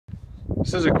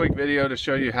This is a quick video to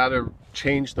show you how to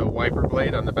change the wiper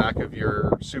blade on the back of your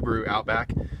Subaru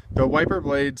Outback. The wiper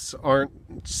blades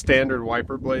aren't standard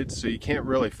wiper blades, so you can't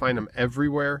really find them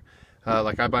everywhere.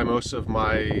 Like I buy most of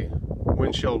my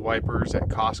windshield wipers at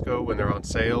Costco when they're on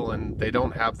sale, and they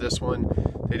don't have this one.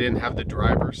 They didn't have the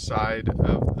driver's side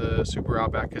of the Subaru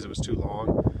Outback because it was too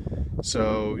long.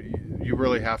 So you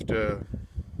really have to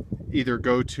either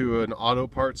go to an auto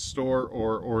parts store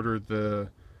or order the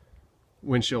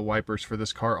windshield wipers for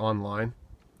this car online.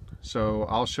 So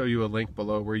I'll show you a link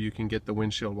below where you can get the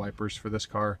windshield wipers for this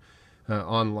car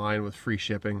online with free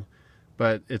shipping.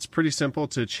 But it's pretty simple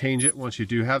to change it once you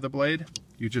do have the blade.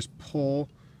 You just pull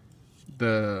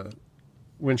the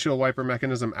windshield wiper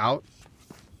mechanism out,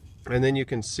 and then you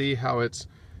can see how it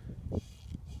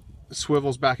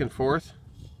swivels back and forth.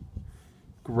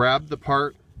 Grab the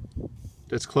part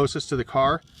that's closest to the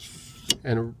car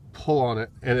and pull on it,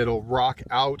 and it'll rock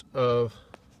out of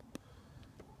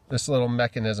this little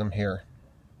mechanism here.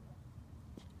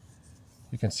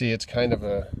 You can see it's kind of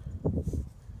a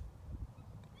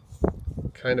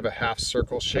half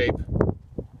circle shape,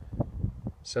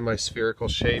 semi-spherical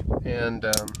shape, and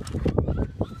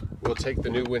we'll take the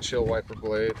new windshield wiper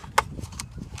blade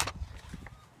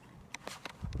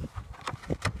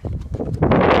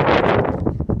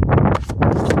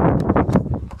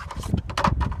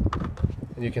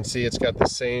and you can see it's got the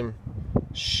same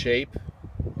shape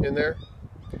in there,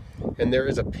 and there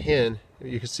is a pin.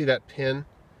 You can see that pin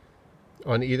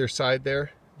on either side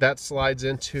there. That slides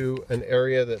into an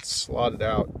area that's slotted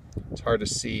out. It's hard to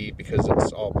see because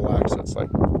it's all black, so it's like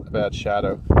a bad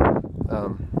shadow.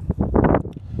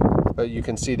 But you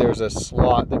can see there's a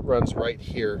slot that runs right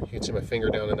here. You can see my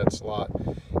finger down in that slot.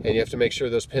 And you have to make sure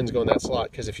those pins go in that slot,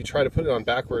 because if you try to put it on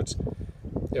backwards,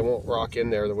 it won't rock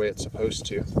in there the way it's supposed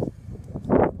to.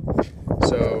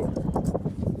 So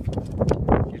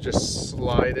you just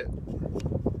slide it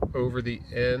over the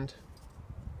end.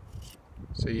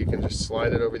 So you can just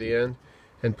slide it over the end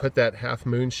and put that half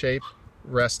moon shape,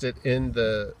 rest it in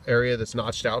the area that's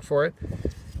notched out for it,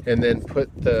 and then put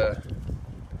the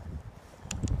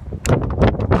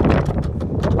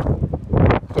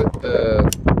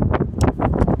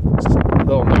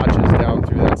little notches down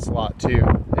through that slot too,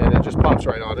 and it just pops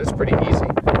right on. It's pretty easy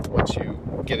once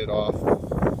you get it off.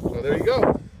 So there you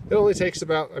go. It only takes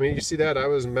about, I mean, you see that? I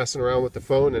was messing around with the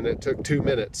phone and it took 2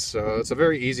 minutes. So it's a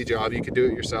very easy job. You could do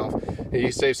it yourself. And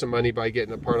you save some money by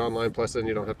getting a part online. Plus then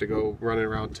you don't have to go running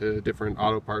around to different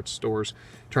auto parts stores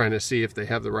trying to see if they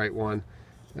have the right one.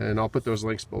 And I'll put those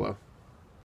links below.